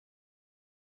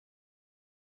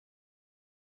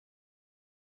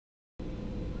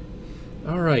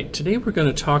All right, today we're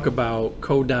going to talk about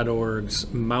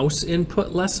code.org's mouse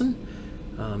input lesson.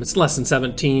 It's lesson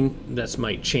 17. That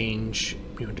might change,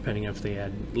 depending on if they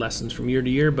add lessons from year to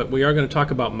year, but we are going to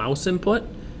talk about mouse input.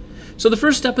 So the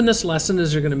first step in this lesson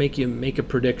is they're going to make a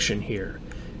prediction here.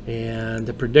 And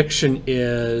the prediction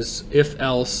is if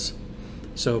else.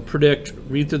 So predict,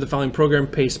 read through the following program,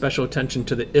 pay special attention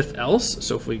to the if else.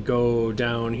 So if we go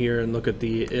down here and look at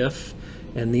the if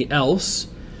and the else.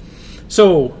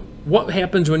 So what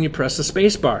happens when you press the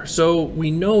spacebar? So we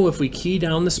know if we key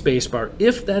down the spacebar,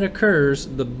 if that occurs,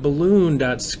 the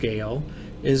balloon.scale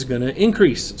is going to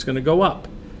increase. It's going to go up.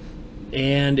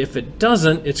 And if it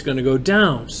doesn't, it's going to go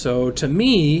down. So to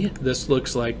me, this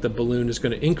looks like the balloon is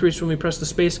going to increase when we press the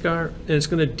spacebar, and it's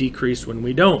going to decrease when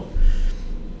we don't.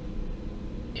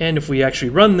 And if we actually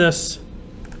run this,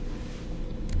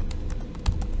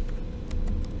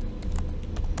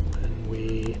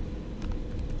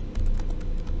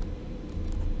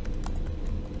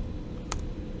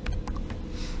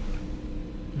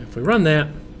 if we run that,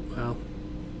 well,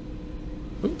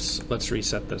 oops, let's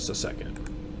reset this a second.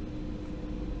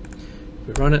 If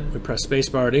we run it, we press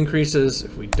spacebar, it increases.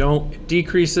 If we don't, it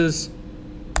decreases.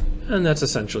 And that's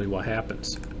essentially what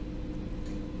happens.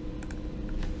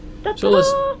 So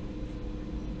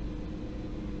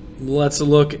let's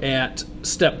look at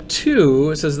step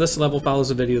 2. It says this level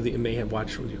follows a video that you may have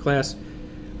watched with your class.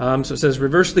 So it says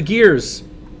reverse the gears.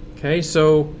 Okay,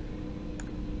 so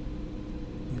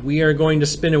we are going to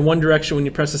spin in one direction when you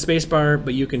press the spacebar,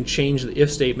 but you can change the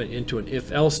if statement into an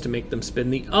if else to make them spin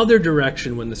the other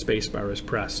direction when the spacebar is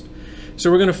pressed.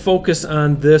 So we're going to focus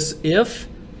on this if,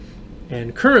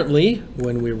 and currently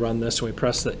when we run this, when we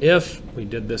press the if, we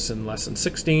did this in lesson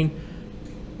 16,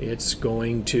 it's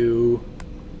going to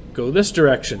go this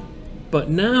direction. But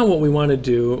now what we want to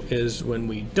do is when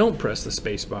we don't press the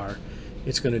spacebar,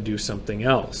 it's going to do something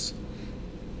else.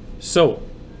 So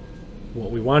what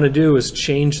we want to do is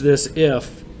change this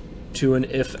if to an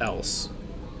if else.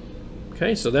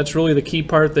 Okay, so that's really the key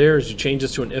part there, is you change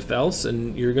this to an if else,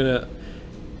 and you're going to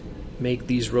make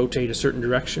these rotate a certain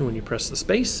direction when you press the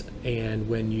space, and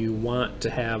when you want to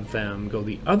have them go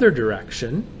the other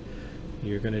direction,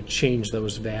 you're going to change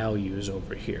those values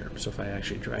over here. So if I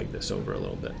actually drag this over a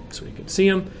little bit so you can see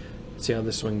them, see how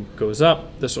this one goes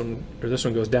up, this one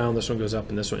goes down, this one goes up,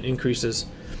 and this one increases.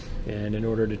 And in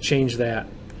order to change that,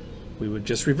 we would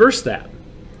just reverse that.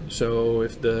 So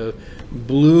if the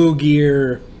blue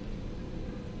gear,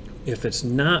 if it's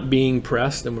not being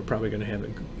pressed, then we're probably going to have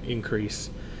it increase.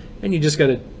 And you just got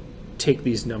to take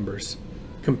these numbers,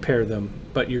 compare them,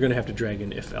 but you're going to have to drag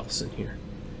an if else in here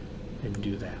and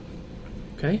do that.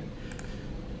 Okay.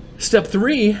 Step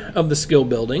 3 of the skill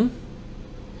building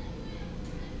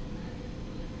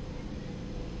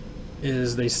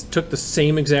is they took the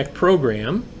same exact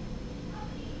program,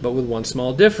 but with one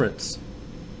small difference.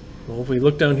 Well, if we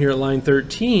look down here at line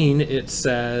 13, it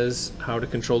says how to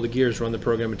control the gears, run the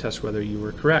program, and test whether you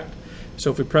were correct.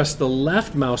 So if we press the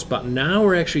left mouse button, now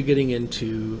we're actually getting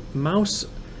into mouse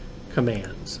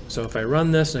commands. So if I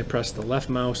run this and I press the left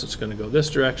mouse, it's going to go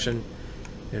this direction.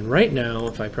 And right now,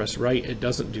 if I press right, it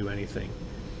doesn't do anything.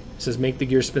 It says make the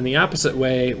gear spin the opposite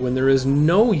way when there is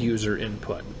no user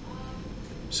input.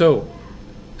 So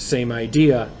same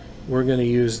idea. We're going to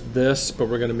use this, but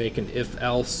we're going to make an if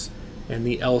else, and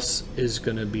the else is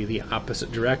going to be the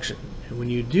opposite direction. And when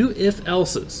you do if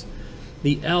else's,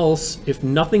 the else, if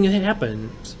nothing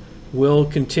happens, will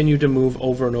continue to move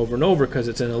over and over and over because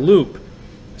it's in a loop.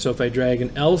 So if I drag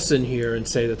an else in here and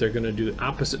say that they're going to do the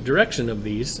opposite direction of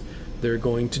these, they're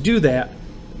going to do that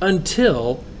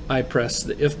until I press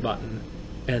the if button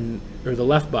or the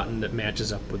left button that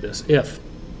matches up with this if.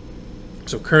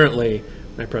 So currently,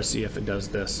 when I press the if, it does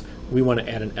this. We want to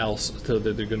add an else so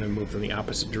that they're going to move in the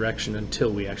opposite direction until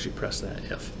we actually press that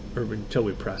if, or until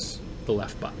we press the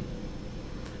left button.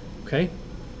 Okay?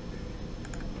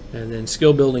 And then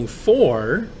skill building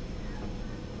 4,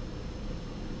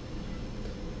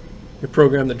 a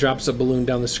program that drops a balloon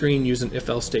down the screen, use an if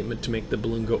else statement to make the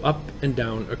balloon go up and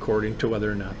down according to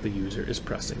whether or not the user is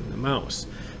pressing the mouse.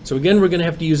 So again, we're going to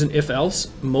have to use an if else.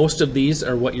 Most of these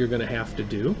are what you're going to have to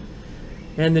do.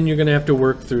 And then you're going to have to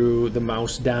work through the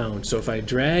mouse down. So if I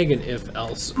drag an if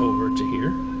else over to here,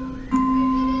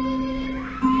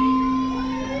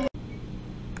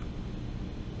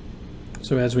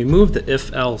 so as we move the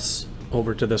if else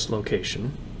over to this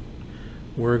location,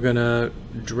 we're going to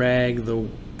drag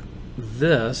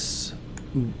this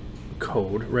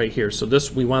code right here. So this,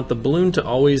 we want the balloon to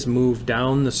always move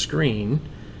down the screen,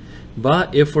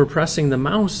 but if we're pressing the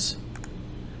mouse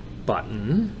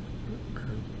button,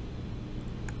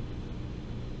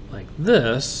 like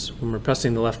this, when we're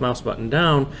pressing the left mouse button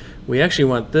down, we actually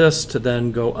want this to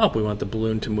then go up. We want the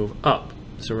balloon to move up.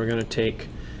 So we're going to take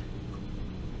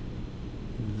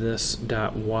this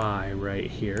 .y right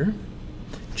here,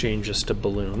 change this to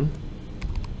balloon.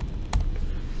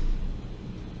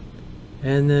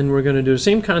 And then we're going to do the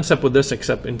same concept with this,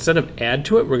 except instead of add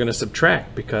to it, we're going to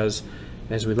subtract, because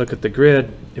as we look at the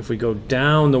grid, if we go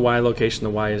down the y location, the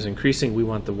y is increasing. We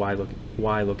want the y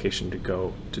location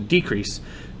to decrease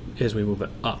as we move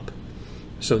it up.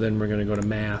 So then we're going to go to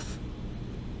math,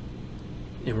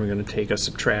 and we're going to take a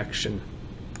subtraction,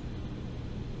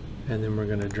 and then we're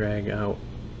going to drag out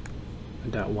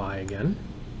a .y again,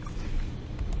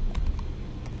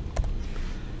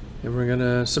 and we're going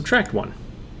to subtract 1.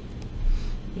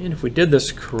 And if we did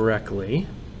this correctly,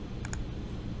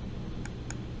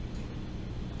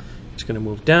 it's going to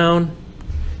move down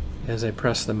as I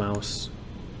press the mouse.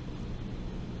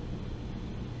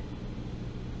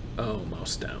 Oh,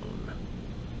 mouse down.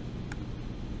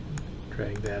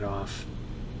 Drag that off.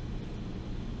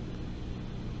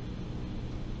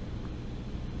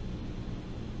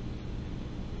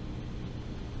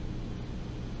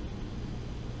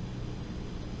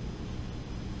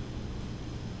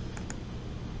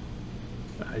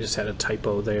 I just had a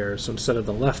typo there, so instead of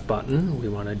the left button, we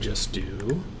want to just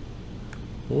do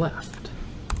left.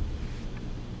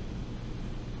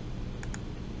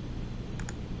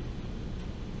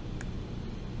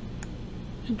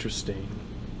 Interesting.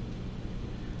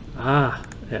 Ah,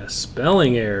 yeah,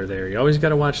 spelling error there. You always got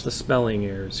to watch the spelling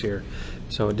errors here.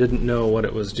 So it didn't know what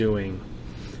it was doing.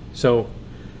 So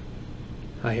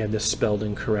I had this spelled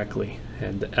incorrectly. I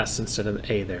had the S instead of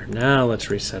the A there. Now let's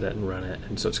reset it and run it.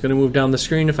 And so it's going to move down the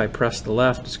screen. If I press the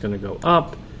left, it's going to go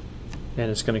up,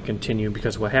 and it's going to continue,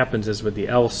 because what happens is with the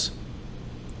else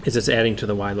is it's adding to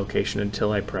the Y location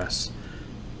until I press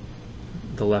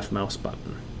the left mouse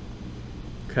button.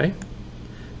 Okay?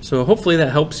 So hopefully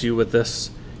that helps you with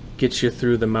this, gets you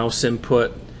through the mouse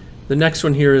input. The next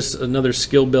one here is another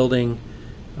skill building,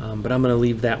 but I'm going to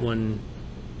leave that one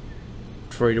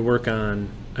for you to work on.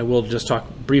 I will just talk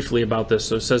briefly about this.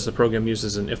 So it says the program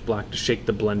uses an if block to shake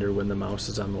the blender when the mouse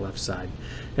is on the left side.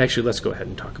 Actually, let's go ahead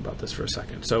and talk about this for a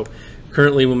second. So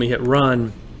currently when we hit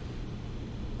run,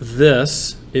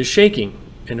 this is shaking.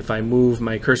 And if I move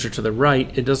my cursor to the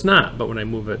right, it does not. But when I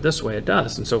move it this way, it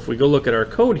does. And so if we go look at our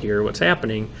code here, what's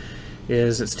happening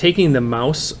is it's taking the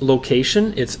mouse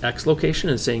location, its X location,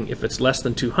 and saying if it's less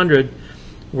than 200,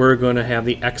 we're going to have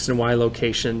the X and Y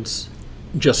locations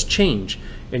just change.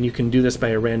 And you can do this by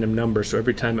a random number. So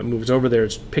every time it moves over there,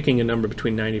 it's picking a number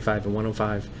between 95 and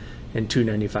 105 and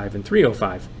 295 and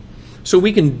 305. So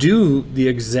we can do the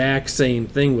exact same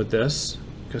thing with this.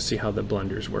 Go see how the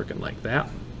blender is working like that.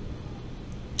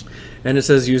 And it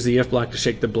says use the if block to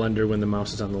shake the blender when the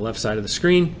mouse is on the left side of the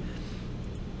screen.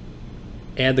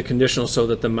 Add the conditional so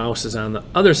that the mouse is on the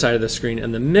other side of the screen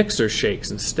and the mixer shakes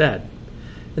instead.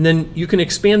 And then you can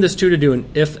expand this too to do an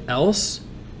if else,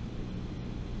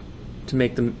 to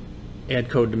make them add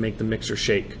code to make the mixer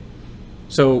shake.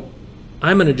 So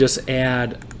I'm going to just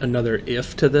add another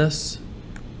if to this,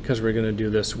 because we're going to do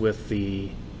this with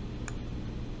the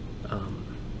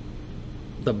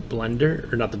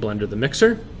blender, or not the blender, the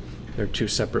mixer. They're two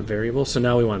separate variables. So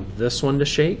now we want this one to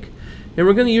shake, and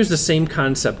we're going to use the same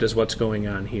concept as what's going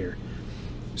on here.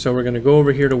 So we're going to go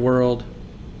over here to world,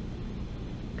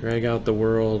 drag out the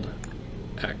world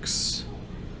X.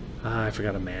 I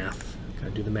forgot a math.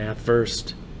 Gotta do the math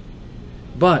first.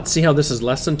 But see how this is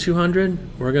less than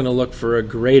 200? We're going to look for a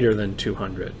greater than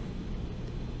 200.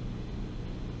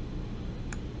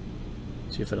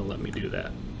 See if it'll let me do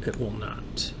that. It will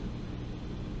not.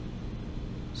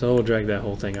 So we'll drag that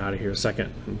whole thing out of here a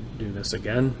second and do this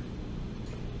again.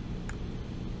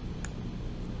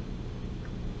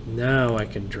 Now I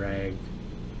can drag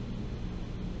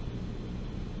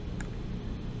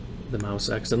the mouse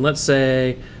X. And let's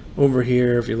say over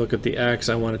here, if you look at the X,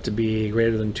 I want it to be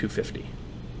greater than 250.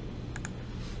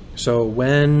 So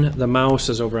when the mouse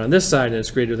is over on this side and it's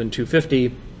greater than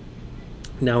 250,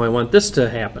 now I want this to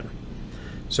happen.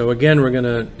 So again, we're going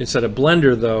to, instead of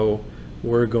blender though,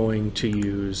 we're going to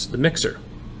use the mixer.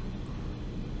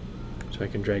 So I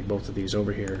can drag both of these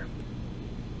over here.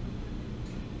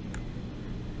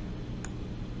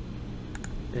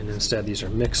 And instead these are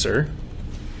mixer.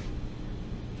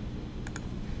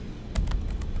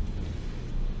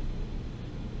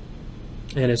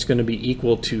 And it's going to be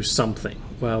equal to something.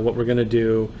 Well, what we're going to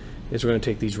do is we're going to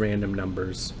take these random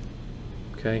numbers.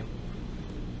 Okay?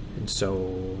 And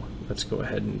so let's go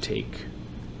ahead and take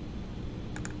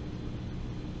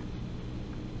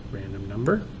random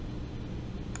number.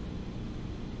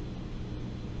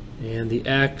 And the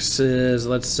X is,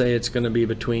 let's say it's going to be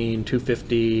between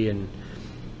 250 and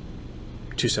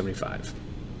 275.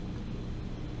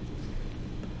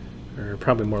 Or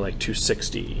probably more like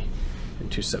 260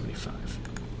 and 275.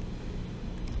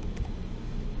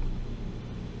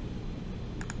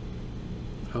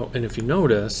 Oh, and if you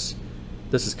notice,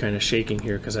 this is kind of shaking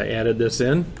here because I added this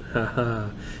in. Haha,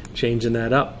 changing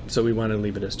that up. So we want to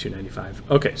leave it as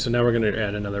 295. Okay, so now we're going to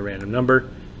add another random number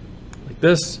like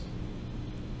this.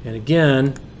 And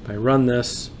again, if I run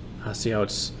this, I'll see how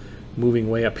it's moving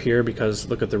way up here because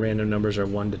look at the random numbers are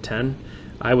 1 to 10.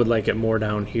 I would like it more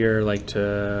down here, like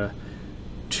to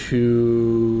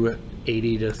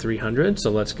 280 to 300.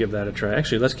 So let's give that a try.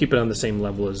 Actually, let's keep it on the same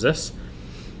level as this.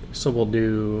 So we'll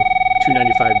do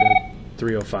 295 to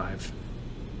 305.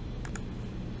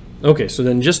 Okay, so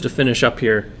then just to finish up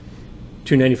here,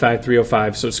 295,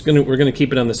 305. So we're gonna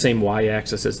keep it on the same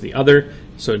y-axis as the other,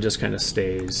 so it just kind of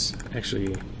stays.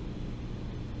 Actually,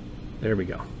 there we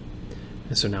go.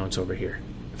 And so now it's over here.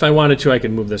 If I wanted to, I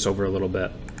could move this over a little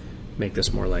bit, make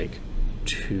this more like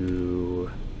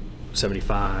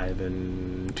 275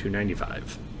 and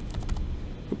 295.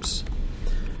 Oops.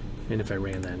 And if I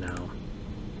ran that now,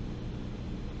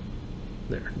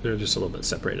 they're just a little bit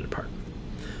separated apart.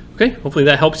 Okay, hopefully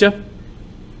that helps you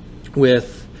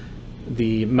with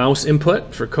the mouse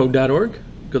input for code.org.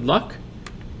 Good luck,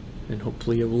 and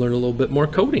hopefully you'll learn a little bit more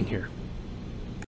coding here.